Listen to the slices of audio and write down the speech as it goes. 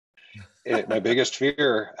My biggest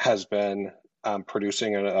fear has been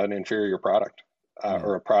producing an inferior product Mm.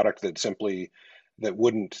 or a product that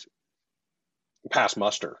wouldn't pass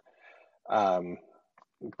muster. Um,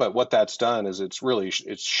 but what that's done is it's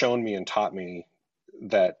shown me and taught me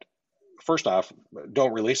that first off,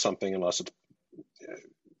 don't release something unless it's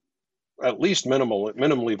at least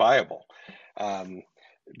minimally viable. Um,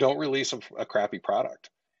 don't release a crappy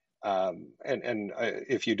product.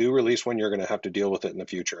 If you do release one, you're going to have to deal with it in the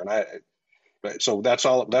future. So that's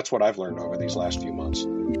what I've learned over these last few months.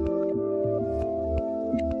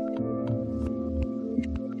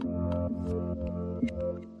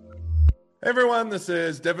 Hey everyone, this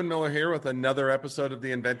is Devin Miller here with another episode of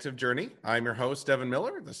the Inventive Journey. I'm your host, Devin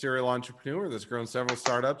Miller, the serial entrepreneur that's grown several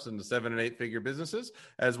startups into 7 and 8 figure businesses,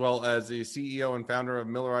 as well as the CEO and founder of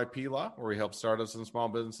Miller IP Law, where we help startups and small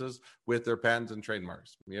businesses with their patents and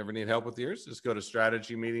trademarks. If you ever need help with yours, just go to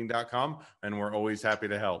strategymeeting.com and we're always happy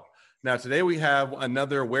to help. Now, today we have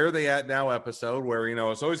another Where They At Now episode where,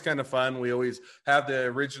 it's always kind of fun. We always have the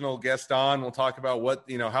original guest on. We'll talk about what,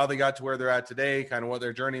 how they got to where they're at today, kind of what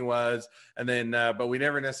their journey was. And then, but we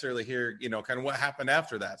never necessarily hear, kind of what happened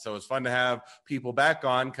after that. So it's fun to have people back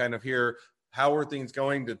on, kind of hear how are things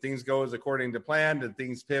going? Did things go as according to plan? Did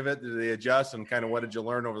things pivot? Did they adjust? And kind of what did you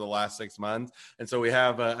learn over the last 6 months? And so we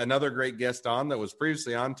have another great guest on that was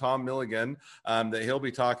previously on, Tom Milligan, that he'll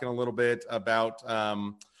be talking a little bit about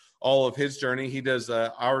all of his journey. He does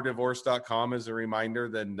ourdivorce.com as a reminder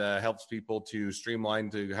that helps people to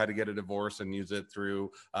streamline to how to get a divorce and use it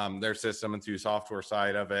through their system and through software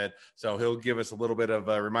side of it. So he'll give us a little bit of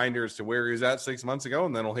a reminder as to where he was at 6 months ago,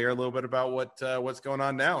 and then we'll hear a little bit about what's going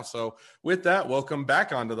on now. So with that, welcome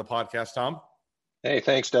back onto the podcast, Tom. Hey,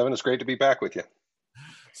 thanks, Devin. It's great to be back with you.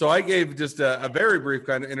 So I gave just a very brief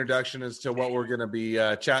kind of introduction as to what we're going to be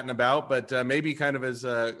chatting about, but maybe kind of as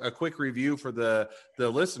a quick review for the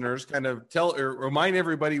listeners, kind of remind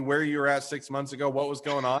everybody where you were at 6 months ago, what was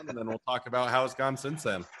going on, and then we'll talk about how it's gone since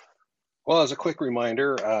then. Well, as a quick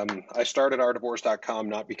reminder, I started ourdivorce.com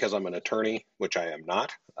not because I'm an attorney, which I am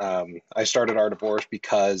not. I started Our Divorce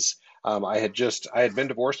because I had been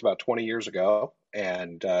divorced about 20 years ago,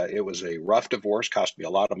 and it was a rough divorce, cost me a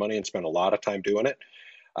lot of money and spent a lot of time doing it.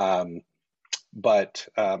 But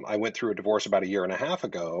I went through a divorce about a year and a half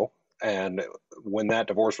ago. And when that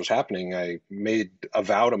divorce was happening, I made a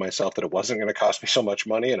vow to myself that it wasn't going to cost me so much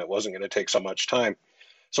money and it wasn't going to take so much time.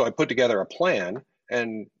 So I put together a plan,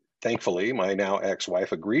 and thankfully, my now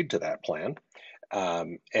ex-wife agreed to that plan.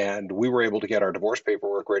 And we were able to get our divorce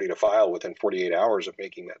paperwork ready to file within 48 hours of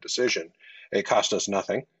making that decision. It cost us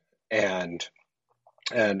nothing. And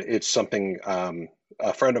it's something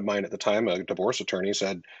a friend of mine at the time, a divorce attorney,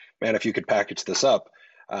 said, man, if you could package this up,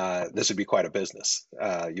 this would be quite a business.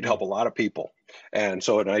 You'd help a lot of people. And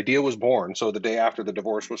so an idea was born. So the day after the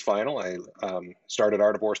divorce was final, I started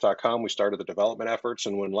ourdivorce.com. We started the development efforts.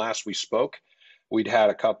 And when last we spoke, we'd had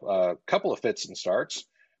a couple of fits and starts.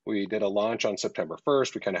 We did a launch on September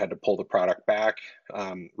 1st. We kind of had to pull the product back,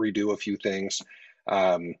 redo a few things.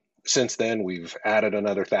 Since then, we've added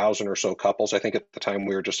another 1,000 or so couples. I think at the time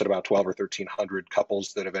we were just at about 12 or 1,300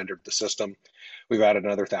 couples that have entered the system. We've added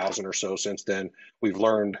another 1,000 or so since then. We've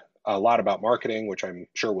learned a lot about marketing, which I'm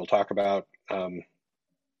sure we'll talk about.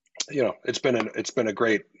 It's been a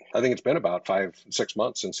great. I think it's been about 5-6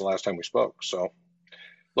 months since the last time we spoke. So,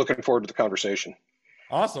 looking forward to the conversation.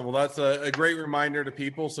 Awesome. Well, that's a great reminder to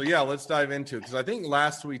people. So yeah, let's dive into it. Because I think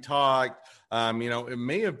last we talked, it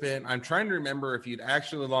may have been, I'm trying to remember if you'd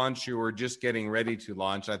actually launched, you were just getting ready to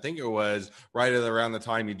launch. I think it was right around the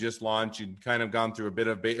time you just launched, you'd kind of gone through a bit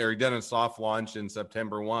of, or you'd done a soft launch in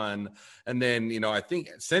September 1. And then, I think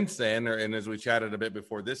since then, and as we chatted a bit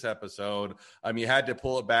before this episode, you had to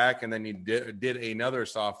pull it back and then you did another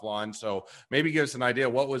soft launch. So maybe give us an idea,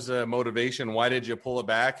 what was the motivation? Why did you pull it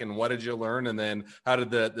back and what did you learn? And then how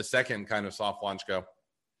did the second kind of soft launch go?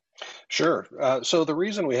 Sure. So the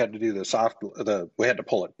reason we had to do we had to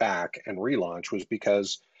pull it back and relaunch was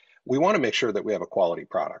because we want to make sure that we have a quality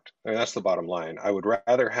product. I mean, that's the bottom line. I would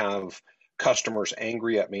rather have customers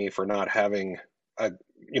angry at me for not having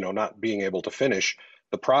not being able to finish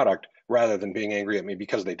the product rather than being angry at me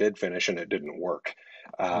because they did finish and it didn't work.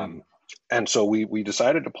 And so we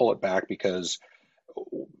decided to pull it back because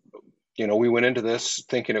we went into this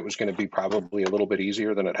thinking it was going to be probably a little bit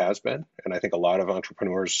easier than it has been. And I think a lot of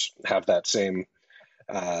entrepreneurs have that same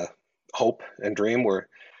hope and dream where,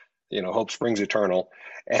 hope springs eternal.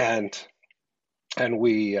 And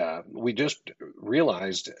we just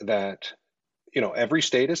realized that, every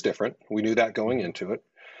state is different. We knew that going into it.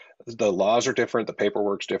 The laws are different. The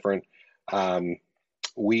paperwork's different.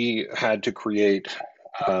 We had to create,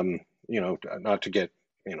 not to get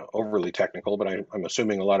overly technical, but I'm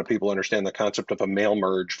assuming a lot of people understand the concept of a mail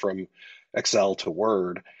merge from Excel to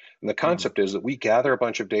Word. And the Mhm. concept is that we gather a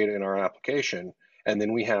bunch of data in our application, and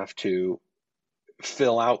then we have to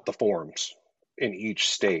fill out the forms in each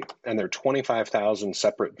state. And there are 25,000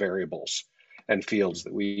 separate variables and fields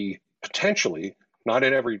that we potentially, not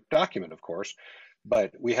in every document, of course,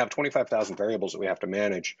 but we have 25,000 variables that we have to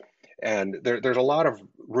manage. And there's a lot of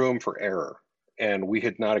room for error. And we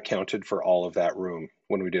had not accounted for all of that room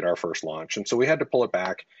when we did our first launch. And so we had to pull it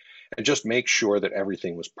back and just make sure that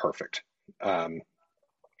everything was perfect. Um,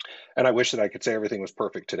 and I wish that I could say everything was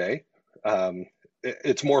perfect today.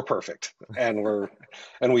 It's more perfect, and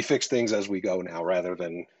we fix things as we go now rather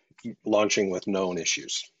than launching with known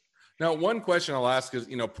issues. Now, one question I'll ask is,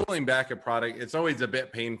 pulling back a product, it's always a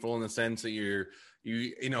bit painful in the sense that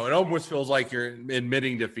it almost feels like you're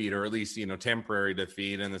admitting defeat, or at least, temporary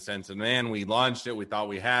defeat, in the sense of, man, we launched it, we thought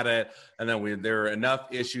we had it, and then there were enough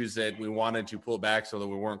issues that we wanted to pull back so that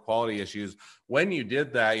we weren't quality issues. When you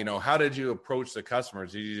did that, how did you approach the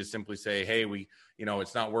customers? Did you just simply say, hey,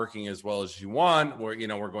 it's not working as well as you want, we're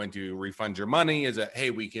going to refund your money? Is it,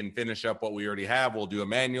 hey, we can finish up what we already have, we'll do it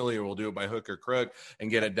manually, or we'll do it by hook or crook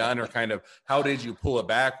and get it done? Or kind of, how did you pull it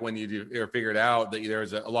back when you figured out that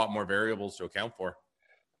there's a lot more variables to account for?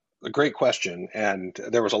 A great question, and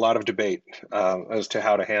there was a lot of debate as to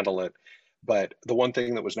how to handle it. But the one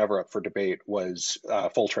thing that was never up for debate was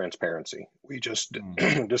full transparency. We just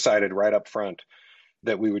decided right up front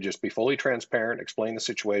that we would just be fully transparent, explain the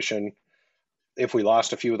situation. If we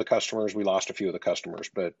lost a few of the customers, we lost a few of the customers.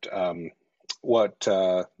 But what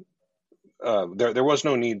there was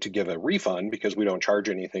no need to give a refund because we don't charge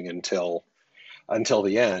anything until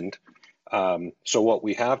the end. So what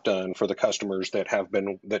we have done for the customers that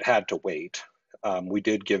had to wait, we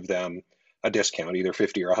did give them a discount, either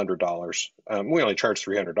 $50 or $100. We only charge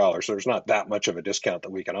 $300, so there's not that much of a discount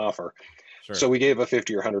that we can offer. Sure. So we gave a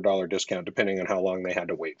 $50 or $100 discount depending on how long they had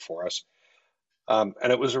to wait for us. And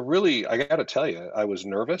it was I got to tell you, I was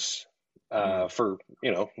nervous for,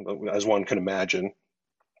 as one can imagine,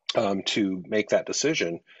 to make that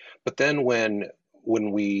decision. But then when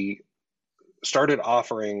we started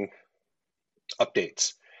offering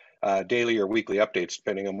updates, daily or weekly updates,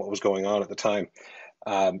 depending on what was going on at the time,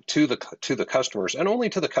 to the customers, and only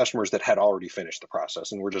to the customers that had already finished the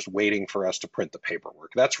process and were just waiting for us to print the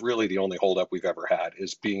paperwork. That's really the only holdup we've ever had,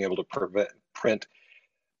 is being able to print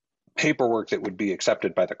paperwork that would be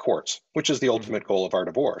accepted by the courts, which is the ultimate goal of our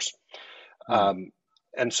divorce.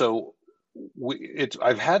 And so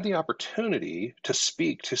I've had the opportunity to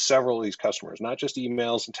speak to several of these customers, not just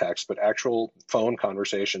emails and texts, but actual phone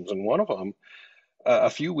conversations. And one of them, a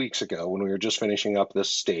few weeks ago, when we were just finishing up this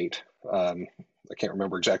state, I can't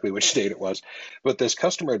remember exactly which state it was, but this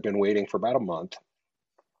customer had been waiting for about a month,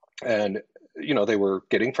 and they were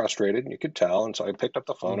getting frustrated, and you could tell. And so I picked up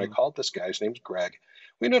the phone. I called this guy. His name's Greg.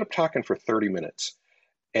 We ended up talking for 30 minutes,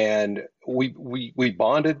 and we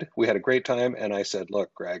bonded. We had a great time. And I said,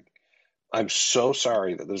 "Look, Greg, I'm so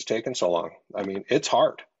sorry that this has taken so long. I mean, it's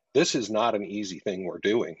hard. This is not an easy thing we're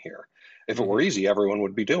doing here. If it were easy, everyone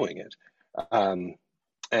would be doing it."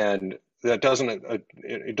 And that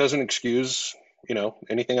doesn't excuse,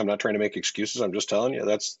 anything. I'm not trying to make excuses. I'm just telling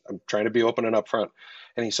you, I'm trying to be open and upfront.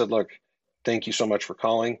 And he said, "Look, thank you so much for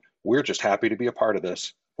calling. We're just happy to be a part of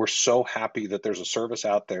this. We're so happy that there's a service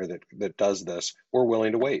out there that does this. We're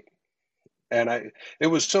willing to wait." And it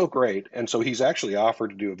was so great. And so he's actually offered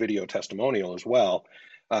to do a video testimonial as well,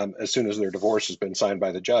 as soon as their divorce has been signed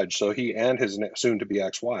by the judge. So he and his soon-to-be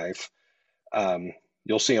ex-wife,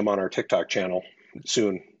 you'll see him on our TikTok channel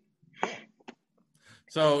soon.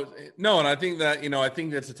 So no, and I think that, I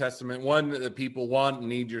think that's a testament, one, that people want and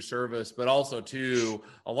need your service, but also two,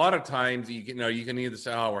 a lot of times you can either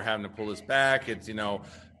say, "Oh, we're having to pull this back."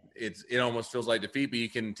 It almost feels like defeat, but you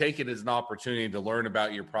can take it as an opportunity to learn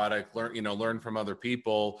about your product, learn from other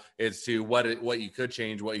people as to what you could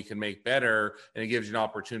change, what you can make better. And it gives you an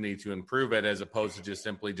opportunity to improve it, as opposed to just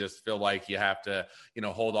simply just feel like you have to,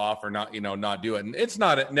 hold off or not, not do it. And it's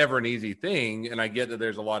never an easy thing. And I get that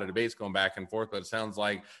there's a lot of debates going back and forth, but it sounds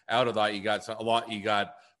like out of that,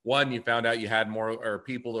 you found out you had more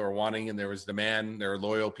people that were wanting, and there was demand, there were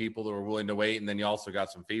loyal people that were willing to wait. And then you also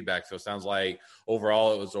got some feedback. So it sounds like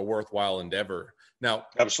overall it was a worthwhile endeavor. Now,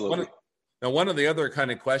 absolutely. One of the other kind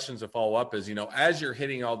of questions to follow up is, as you're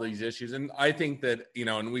hitting all these issues, and I think that,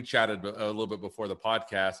 and we chatted a little bit before the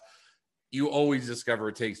podcast, you always discover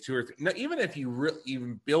it takes 2 or 3. Now, even if you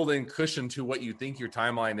even build in cushion to what you think your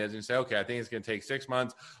timeline is, and you say, okay, I think it's going to take 6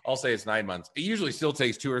 months. I'll say it's 9 months. It usually still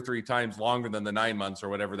takes 2 or 3 times longer than the 9 months or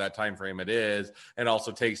whatever that time frame it is, and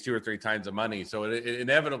also takes 2 or 3 times the money. So it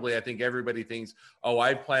inevitably, I think everybody thinks, oh,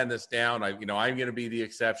 I planned this down. I'm going to be the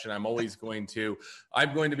exception. I'm going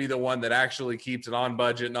to be the one that actually keeps it on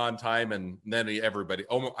budget and on time. And then everybody,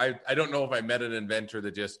 I don't know if I met an inventor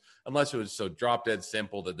that just, unless it was so drop dead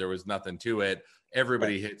simple that there was nothing to it,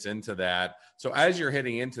 everybody hits into that. So as you're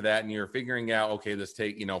hitting into that and you're figuring out, okay,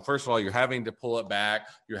 first of all, you're having to pull it back,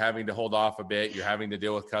 you're having to hold off a bit, you're having to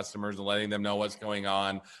deal with customers and letting them know what's going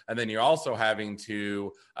on. And then you're also having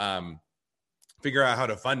to figure out how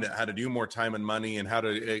to fund it, how to do more time and money, and how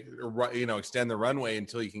to extend the runway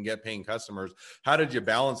until you can get paying customers. How did you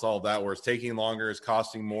balance all of that where it's taking longer, it's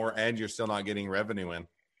costing more, and you're still not getting revenue in?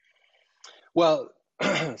 Well,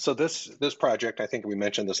 so this project, I think we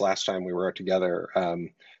mentioned this last time we were together,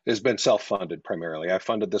 has been self-funded primarily. I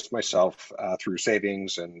funded this myself through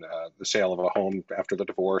savings and the sale of a home after the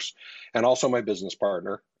divorce, and also my business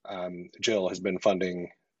partner, Jill, has been funding,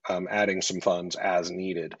 adding some funds as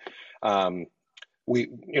needed. We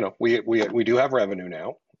do have revenue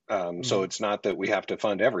now. So it's not that we have to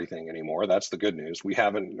fund everything anymore. That's the good news. We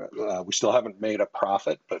still haven't made a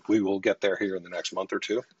profit, but we will get there here in the next month or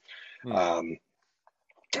two.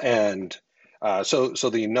 So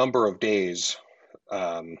the number of days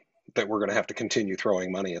that we're going to have to continue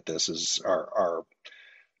throwing money at this are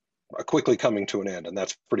quickly coming to an end, and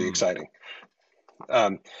that's pretty exciting.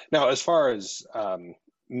 Now, as far as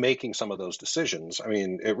making some of those decisions, I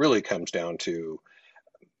mean, it really comes down to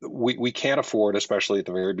we can't afford, especially at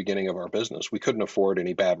the very beginning of our business, we couldn't afford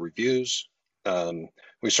any bad reviews.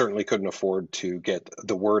 We certainly couldn't afford to get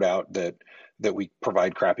the word out that we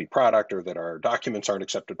provide crappy product or that our documents aren't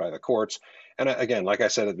accepted by the courts. And again, like I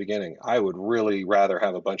said at the beginning, I would really rather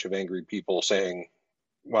have a bunch of angry people saying,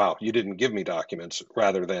 wow, you didn't give me documents,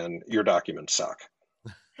 rather than your documents suck.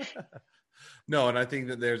 No, and I think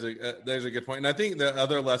that there's a good point. And I think the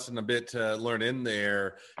other lesson a bit to learn in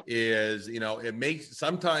there is, it makes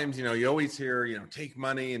sometimes, you always hear, take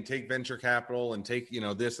money and take venture capital and take,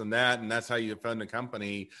 this and that, and that's how you fund a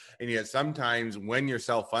company. And yet sometimes when you're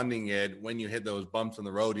self-funding it, when you hit those bumps in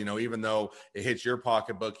the road, even though it hits your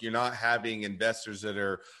pocketbook, you're not having investors that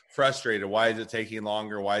are frustrated. Why is it taking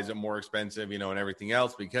longer? Why is it more expensive, and everything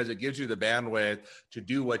else? Because it gives you the bandwidth to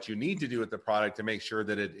do what you need to do with the product to make sure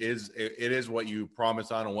that it is what you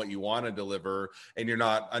promise on and what you want to deliver, and you're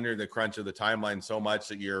not under the crunch of the timeline so much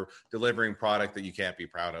that you're delivering product that you can't be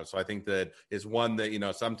proud of. So I think that is one that,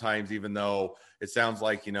 sometimes, even though it sounds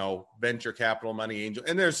like, venture capital money, angel,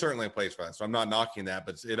 and there's certainly a place for that. So I'm not knocking that,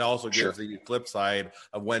 but it also gives the flip side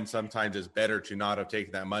of when sometimes it's better to not have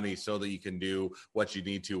taken that money so that you can do what you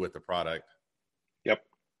need to with the product. Yep.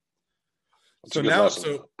 So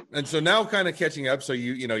now kind of catching up. So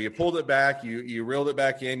you pulled it back, you reeled it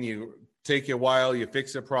back in, you take a while, you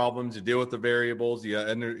fix the problems, you deal with the variables, you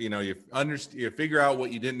figure out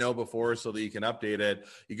what you didn't know before so that you can update it.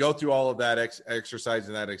 You go through all of that exercise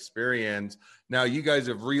and that experience. Now you guys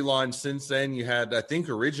have relaunched since then. You had, I think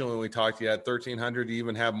originally when we talked, you had 1,300. You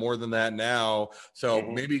even have more than that now. So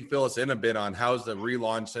maybe fill us in a bit on how's the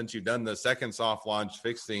relaunch since you've done the second soft launch,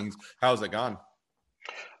 fix things. How's it gone?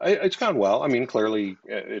 It's gone well. I mean, clearly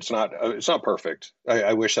it's not perfect.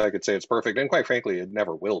 I wish I could say it's perfect, and quite frankly, it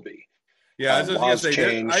never will be. Yeah, I was going to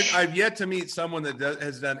say, I've yet to meet someone that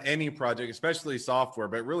has done any project, especially software,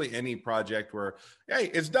 but really any project where, hey,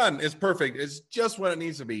 it's done, it's perfect, it's just what it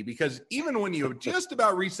needs to be. Because even when you just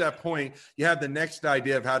about reach that point, you have the next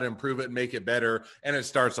idea of how to improve it and make it better, and it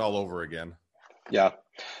starts all over again. Yeah.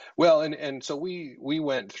 Well, and so we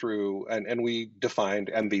went through and we defined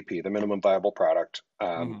MVP, the minimum viable product,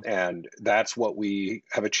 and that's what we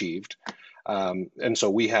have achieved. And so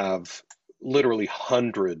we have literally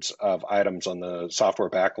hundreds of items on the software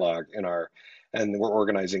backlog and we're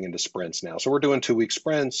organizing into sprints now. So we're doing 2-week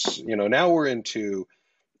sprints. Now we're into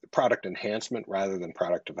product enhancement rather than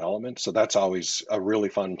product development. So that's always a really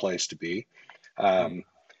fun place to be.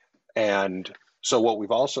 And so what we've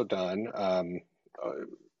also done,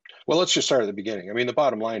 well, let's just start at the beginning. I mean, the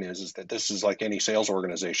bottom line is that this is like any sales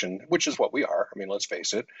organization, which is what we are. I mean, let's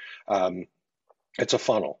face it. It's a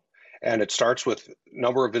funnel. And it starts with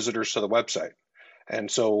number of visitors to the website. And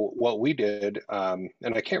so what we did, and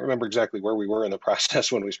I can't remember exactly where we were in the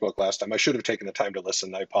process when we spoke last time. I should have taken the time to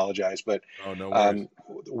listen. I apologize. But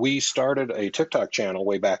we started a TikTok channel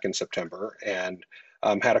way back in September and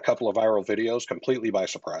had a couple of viral videos completely by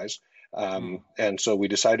surprise. And so we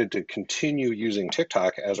decided to continue using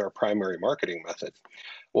TikTok as our primary marketing method.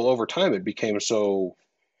 Well, over time, it became so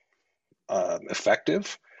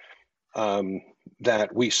effective,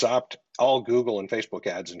 that we stopped all Google and Facebook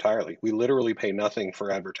ads entirely. We literally pay nothing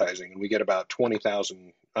for advertising, and we get about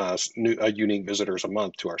 20,000 unique visitors a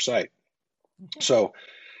month to our site. So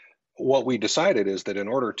what we decided is that in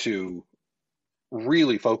order to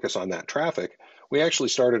really focus on that traffic, we actually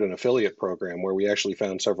started an affiliate program where we actually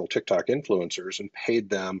found several TikTok influencers and paid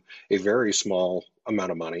them a very small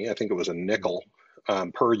amount of money. I think it was a nickel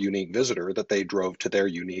per unique visitor that they drove to their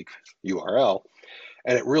unique URL.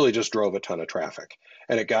 And it really just drove a ton of traffic,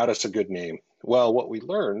 and it got us a good name. Well, what we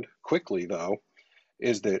learned quickly, though,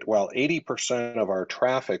 is that while 80% of our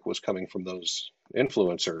traffic was coming from those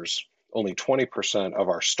influencers, only 20% of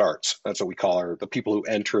our starts, that's what we call the people who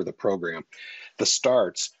enter the program, the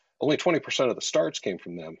starts, only 20% of the starts came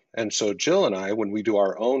from them. And so Jill and I, when we do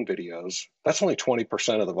our own videos, that's only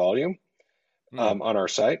 20% of the volume on our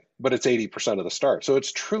site, but it's 80% of the start. So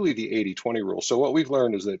it's truly the 80-20 rule. So what we've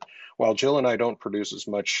learned is that while Jill and I don't produce as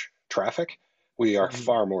much traffic, we are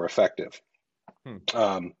far more effective. As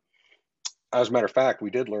a matter of fact,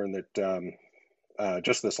 we did learn that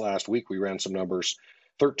just this last week, we ran some numbers,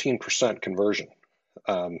 13% conversion.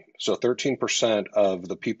 So 13% of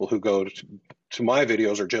the people who go to my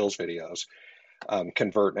videos or Jill's videos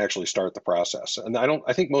convert and actually start the process. And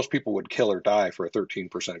I think most people would kill or die for a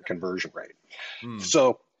 13% conversion rate.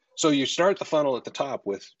 So you start the funnel at the top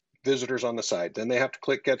with visitors on the site, then they have to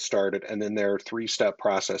click get started, and then their 3-step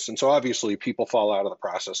process. And so obviously people fall out of the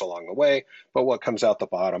process along the way, but what comes out the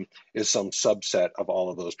bottom is some subset of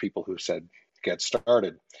all of those people who said get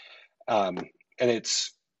started. And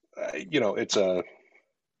it's,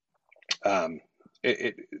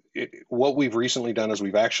 what we've recently done is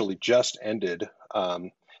we've actually just ended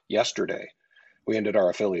yesterday. We ended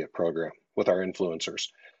our affiliate program with our influencers.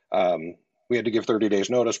 We had to give 30 days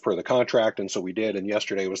notice per the contract, and so we did. And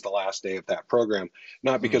yesterday was the last day of that program.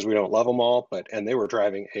 Not because we don't love them all, and they were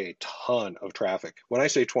driving a ton of traffic. When I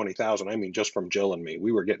say 20,000, I mean just from Jill and me.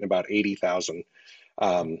 We were getting about 80,000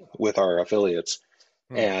 with our affiliates,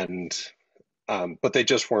 and but they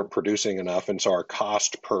just weren't producing enough, and so our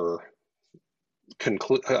cost per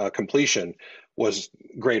completion was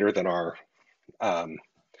greater than our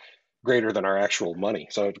actual money.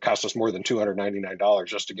 So it cost us more than $299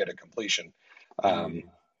 just to get a completion.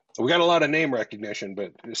 We got a lot of name recognition,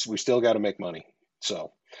 but we still got to make money.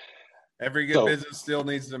 So every good business still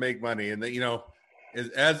needs to make money. And that,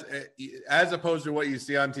 as opposed to what you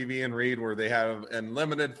see on TV and read, where they have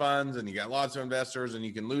unlimited funds and you got lots of investors and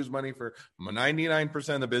you can lose money for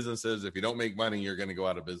 99% of businesses. If you don't make money, you're going to go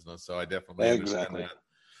out of business. So I definitely understand that.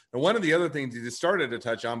 And one of the other things you just started to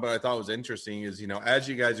touch on, but I thought was interesting is, as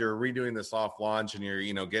you guys are redoing the soft launch and you're,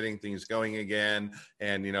 getting things going again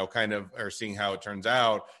and, kind of are seeing how it turns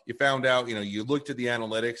out, you found out, you looked at the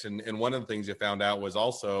analytics and one of the things you found out was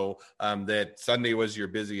also that Sunday was your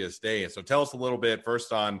busiest day. So tell us a little bit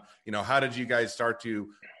first on, how did you guys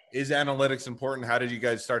is analytics important? How did you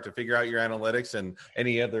guys start to figure out your analytics and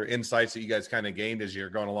any other insights that you guys kind of gained as you're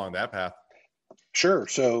going along that path? Sure.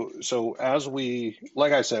 So as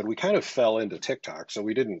like I said, we kind of fell into TikTok. So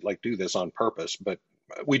we didn't do this on purpose, but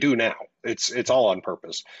we do now. It's all on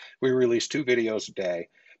purpose. We release 2 videos a day,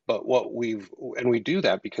 but we do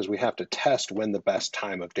that because we have to test when the best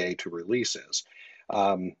time of day to release is.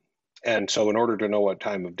 And so in order to know what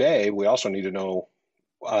time of day, we also need to know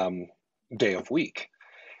day of week.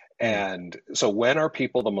 And so when are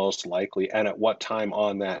people the most likely, and at what time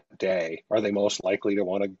on that day are they most likely to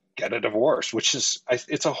want to get a divorce, which is,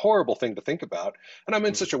 it's a horrible thing to think about. And I'm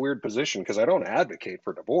in such a weird position because I don't advocate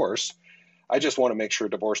for divorce. I just want to make sure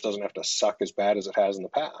divorce doesn't have to suck as bad as it has in the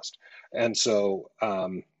past. And so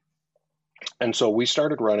we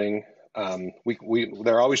started running,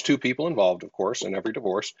 there are always 2 people involved, of course, in every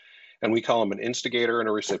divorce. And we call them an instigator and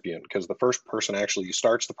a recipient, because the first person actually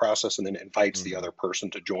starts the process and then invites the other person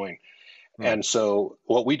to join. And so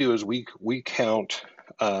what we do is we count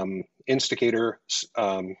instigator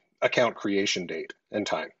account creation date and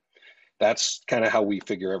time. That's kind of how we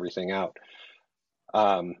figure everything out.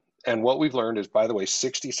 And what we've learned is, by the way,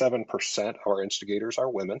 67% of our instigators are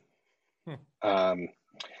women.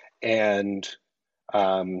 And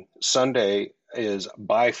Sunday is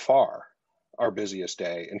by far our busiest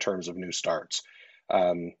day in terms of new starts.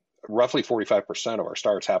 Roughly 45% of our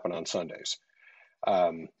starts happen on Sundays.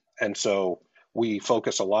 And so we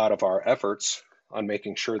focus a lot of our efforts on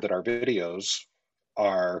making sure that our videos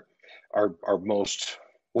are most,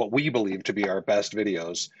 what we believe to be our best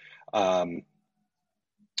videos, go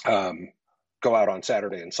out on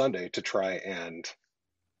Saturday and Sunday to try and,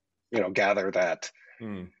 gather that,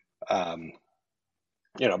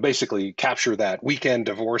 basically capture that weekend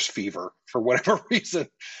divorce fever for whatever reason.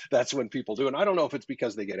 That's when people do. And I don't know if it's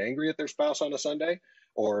because they get angry at their spouse on a Sunday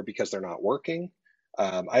or because they're not working.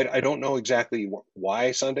 I don't know exactly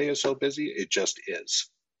why Sunday is so busy. It just is.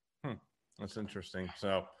 That's interesting.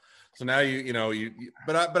 So now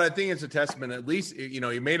but I think it's a testament. At least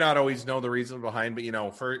you may not always know the reason behind,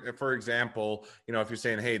 but for example, if you're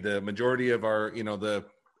saying, hey, the majority of our the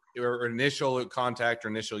or initial contact or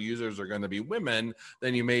initial users are going to be women,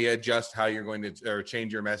 then you may adjust how you're going to or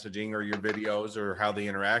change your messaging or your videos or how they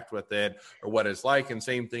interact with it or what it's like. And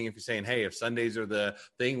same thing if you're saying, hey, if Sundays are the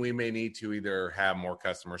thing, we may need to either have more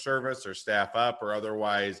customer service or staff up or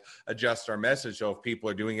otherwise adjust our message. So if people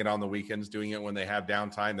are doing it on the weekends, doing it when they have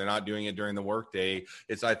downtime, they're not doing it during the workday.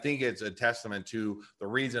 I think it's a testament to the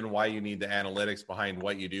reason why you need the analytics behind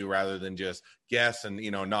what you do rather than just guess and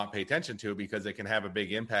not pay attention to it, because it can have a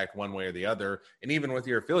big impact one way or the other. And even with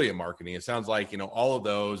your affiliate marketing, it sounds like all of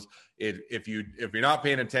those, if you're not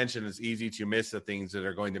paying attention, it's easy to miss the things that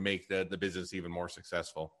are going to make the business even more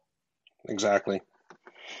successful. Exactly.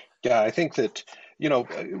 Yeah, I think that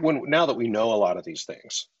now that we know a lot of these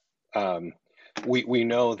things, we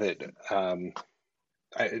know that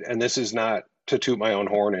and this is not to toot my own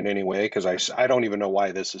horn in any way, because I don't even know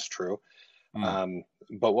why this is true.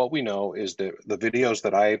 But what we know is that the videos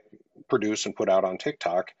that I produce and put out on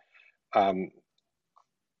TikTok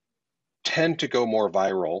tend to go more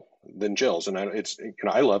viral than Jill's. And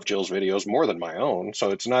I love Jill's videos more than my own.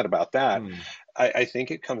 So it's not about that. I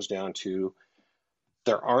think it comes down to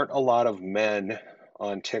there aren't a lot of men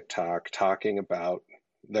on TikTok talking about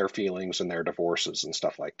their feelings and their divorces and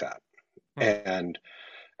stuff like that. And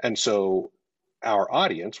so our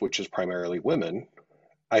audience, which is primarily women,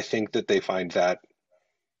 I think that they find that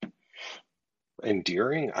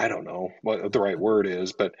endearing. I don't know what the right word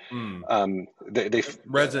is, but they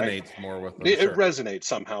resonates more with them. It resonates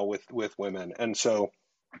somehow with women. And so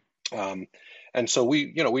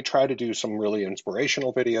we try to do some really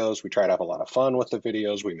inspirational videos. We try to have a lot of fun with the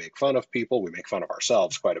videos. We make fun of people. We make fun of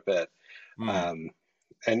ourselves quite a bit.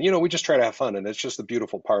 And we just try to have fun. And it's just the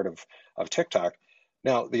beautiful part of TikTok.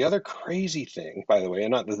 Now, the other crazy thing, by the way, and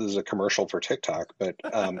not that this is a commercial for TikTok, but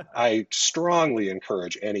I strongly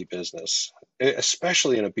encourage any business,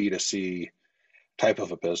 especially in a B2C type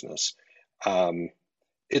of a business,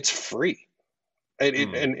 it's free. And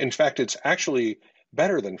in fact, it's actually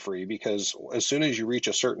better than free, because as soon as you reach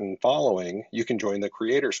a certain following, you can join the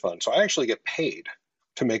Creators Fund. So I actually get paid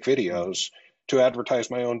to make videos to advertise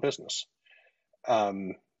my own business.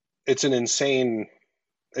 It's an insane...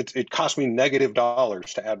 It cost me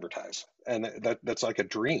 $- to advertise, and that's like a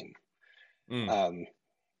dream.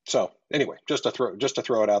 So anyway, just to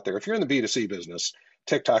throw it out there, if you're in the B2C business,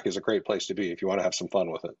 TikTok is a great place to be if you want to have some fun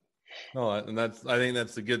with it. And I think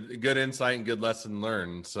that's a good insight and good lesson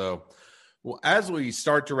learned. So, well, as we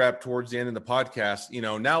start to wrap towards the end of the podcast,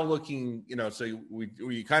 now looking, so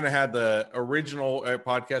we kind of had the original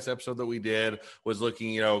podcast episode that we did was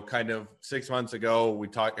looking, kind of 6 months ago, we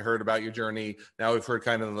heard about your journey. Now we've heard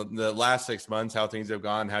kind of the last 6 months, how things have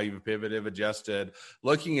gone, how you've pivoted, adjusted.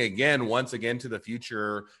 Looking once again to the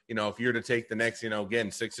future, if you're to take the next, again,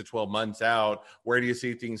 6 to 12 months out, where do you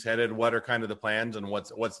see things headed? What are kind of the plans, and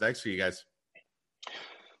what's next for you guys?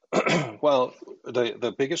 Well,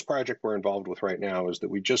 the biggest project we're involved with right now is that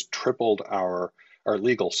we just tripled our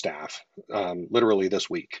legal staff, literally this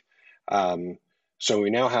week. So we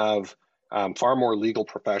now have far more legal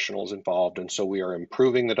professionals involved, and so we are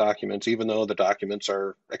improving the documents, even though the documents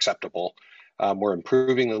are acceptable. We're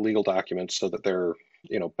improving the legal documents so that they're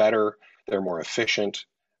better, they're more efficient.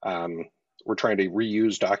 We're trying to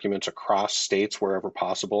reuse documents across states wherever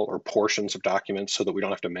possible, or portions of documents, so that we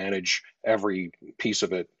don't have to manage every piece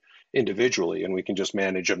of it individually, and we can just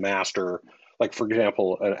manage a master. Like, for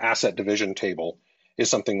example, an asset division table is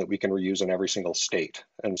something that we can reuse in every single state.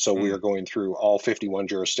 And so we are going through all 51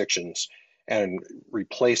 jurisdictions and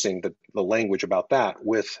replacing the language about that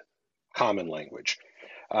with common language.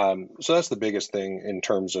 So that's the biggest thing in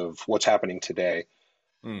terms of what's happening today.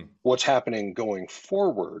 What's happening going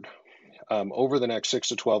forward, over the next 6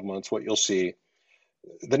 to 12 months, what you'll see,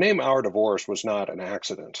 the name Our Divorce was not an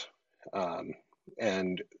accident.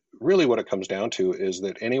 And really what it comes down to is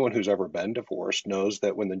that anyone who's ever been divorced knows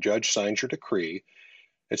that when the judge signs your decree,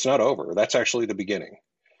 it's not over. That's actually the beginning.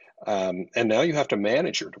 And now you have to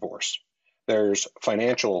manage your divorce. There's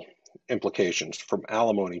financial implications from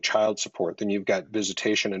alimony, child support. Then you've got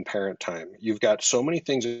visitation and parent time. You've got so many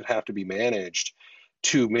things that have to be managed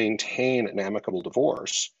to maintain an amicable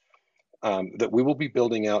divorce, that we will be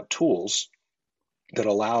building out tools that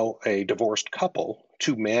allow a divorced couple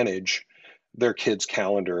to manage their kids'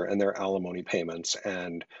 calendar and their alimony payments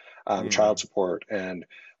and child Mm. support. And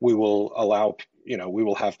we will allow, we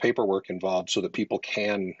will have paperwork involved so that people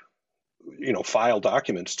can, file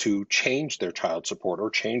documents to change their child support or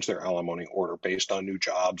change their alimony order based on new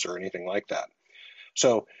jobs or anything like that.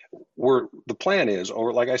 So the plan is,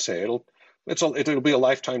 or like I say, it'll be a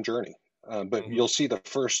lifetime journey. But Mhm. you'll see the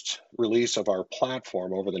first release of our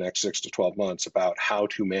platform over the next 6 to 12 months about how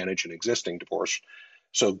to manage an existing divorce.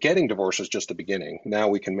 So getting divorce is just the beginning. Now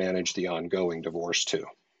we can manage the ongoing divorce too.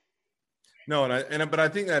 No, but I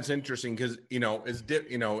think that's interesting because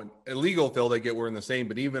a legal field I get we're in the same,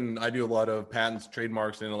 but even I do a lot of patents,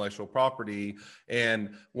 trademarks, and intellectual property,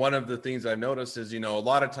 and one of the things I've noticed is a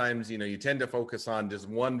lot of times you tend to focus on just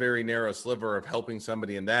one very narrow sliver of helping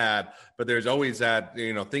somebody in that, but there's always that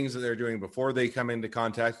things that they're doing before they come into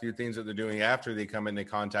contact with you, things that they're doing after they come into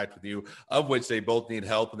contact with you, of which they both need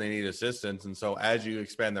help and they need assistance, and so as you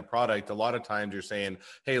expand the product, a lot of times you're saying,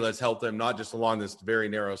 hey, let's help them not just along this very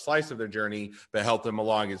narrow slice of their journey, but help them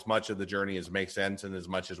along as much of the journey as makes sense and as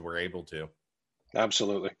much as we're able to.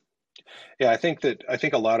 Absolutely. Yeah, I think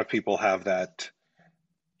a lot of people have that.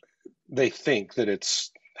 They think that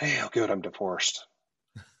it's, hey, oh, good, I'm divorced.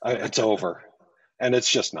 It's over. And it's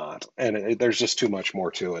just not. And there's just too much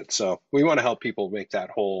more to it. So we want to help people make their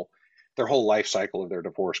whole life cycle of their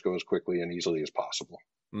divorce go as quickly and easily as possible.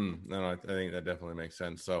 No, I think that definitely makes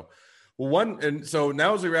sense. So, so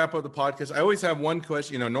now as we wrap up the podcast, I always have one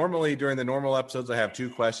question. Normally during the normal episodes, I have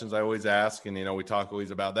two questions I always ask, and we talk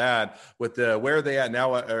always about that. With the where are they at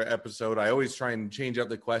now episode, I always try and change up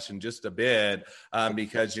the question just a bit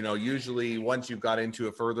because usually once you've got into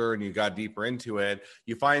it further and you got deeper into it,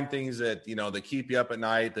 you find things that that keep you up at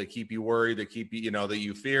night, that keep you worried, that keep you that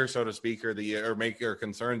you fear, so to speak, or make your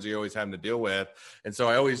concerns you always having to deal with. And so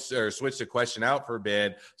I always switch the question out for a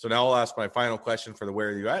bit. So now I'll ask my final question for the where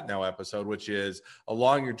are you at now episode, which is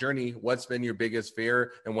along your journey, what's been your biggest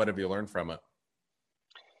fear and what have you learned from it?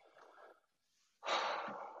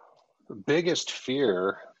 Biggest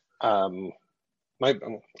fear, it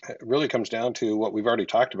really comes down to what we've already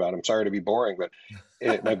talked about. I'm sorry to be boring, but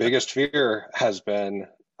my biggest fear has been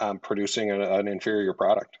producing an inferior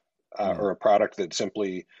product Mm. or a product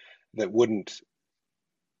that wouldn't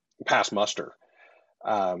pass muster.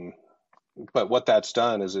 Um, but what that's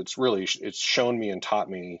done is it's shown me and taught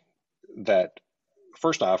me that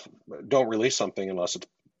first off, don't release something unless it's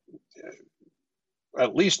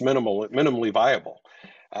at least minimally viable.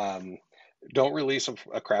 Um, don't release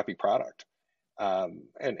a crappy product.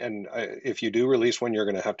 And if you do release one, you're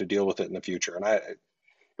going to have to deal with it in the future.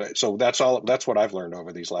 So that's what I've learned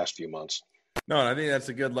over these last few months. No, I think that's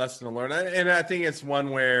a good lesson to learn. And I think it's one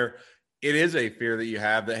where it is a fear that you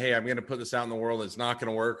have that, hey, I'm going to put this out in the world. It's not going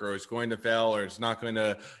to work, or it's going to fail, or it's not going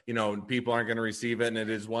to, people aren't going to receive it. And it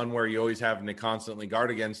is one where you always have to constantly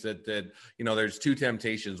guard against it. That, there's two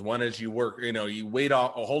temptations. One is you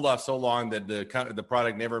hold off so long that the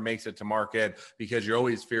product never makes it to market because you're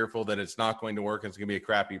always fearful that it's not going to work. And it's going to be a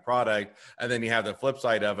crappy product. And then you have the flip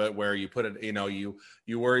side of it where you put it,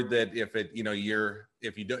 you worried that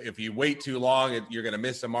if you wait too long, you're going to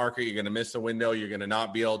miss the market, you're going to miss the window, you're going to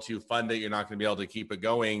not be able to fund it, you're not going to be able to keep it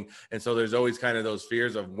going. And so there's always kind of those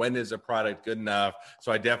fears of when is a product good enough.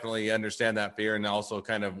 So I definitely understand that fear, and also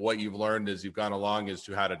kind of what you've learned as you've gone along as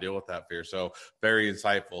to how to deal with that fear. So very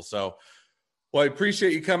insightful. So well, I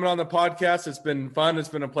appreciate you coming on the podcast. It's been fun. It's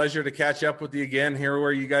been a pleasure to catch up with you again, hear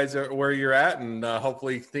where you guys are, where you're at, and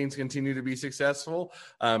hopefully things continue to be successful.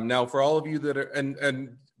 Now, for all of you that are,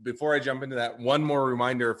 and before I jump into that, one more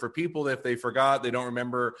reminder for people that if they forgot, they don't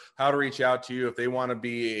remember how to reach out to you, if they want to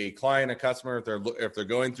be a client, a customer, if they're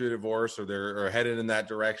going through a divorce or they're headed in that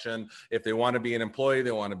direction, if they want to be an employee,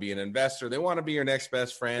 they want to be an investor, they want to be your next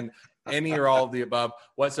best friend, any or all of the above,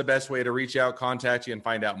 what's the best way to reach out, contact you, and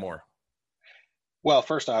find out more? Well,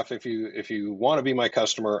 first off, if you want to be my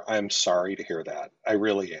customer, I'm sorry to hear that. I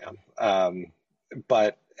really am.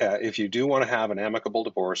 But if you do want to have an amicable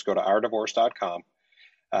divorce, go to ourdivorce.com.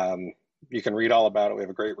 You can read all about it. We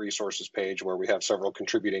have a great resources page where we have several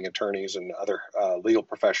contributing attorneys and other legal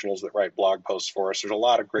professionals that write blog posts for us. There's a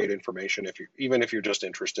lot of great information even if you're just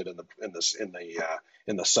interested in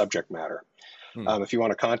the subject matter. If you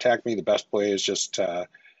want to contact me, the best way is just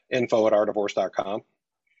info@ourdivorce.com.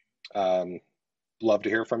 Love to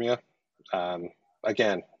hear from you.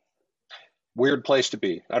 Again, weird place to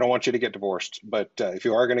be. I don't want you to get divorced, but if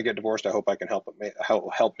you are going to get divorced, I hope I can help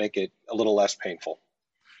make it a little less painful.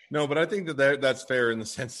 No, but I think that's fair in the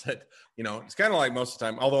sense that, it's kind of like most of the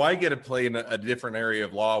time, although I get to play in a different area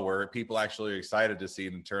of law where people actually are excited to see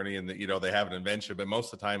an attorney and that, they have an invention, but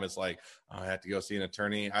most of the time it's like, oh, I have to go see an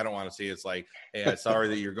attorney. I don't want to see it. It's like, hey, I'm sorry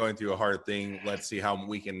that you're going through a hard thing. Let's see how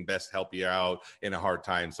we can best help you out in a hard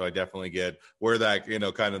time. So I definitely get where that,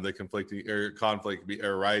 kind of the conflict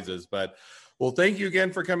arises, but well, thank you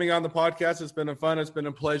again for coming on the podcast. It's been fun. It's been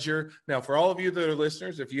a pleasure. Now, for all of you that are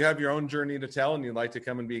listeners, if you have your own journey to tell and you'd like to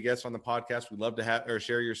come and be a guest on the podcast, we'd love to have or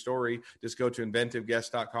share your story. Just go to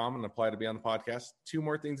inventiveguest.com and apply to be on the podcast. 2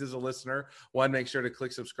 more things as a listener. 1, make sure to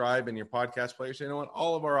click subscribe in your podcast player so you know when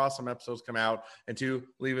all of our awesome episodes come out. And 2,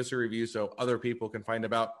 leave us a review so other people can find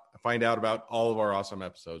out about all of our awesome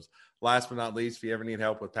episodes. Last but not least, if you ever need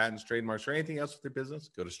help with patents, trademarks, or anything else with your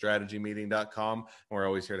business, go to strategymeeting.com, and we're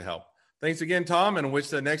always here to help. Thanks again, Tom, and wish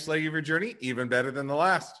the next leg of your journey even better than the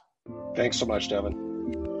last. Thanks so much, Devin.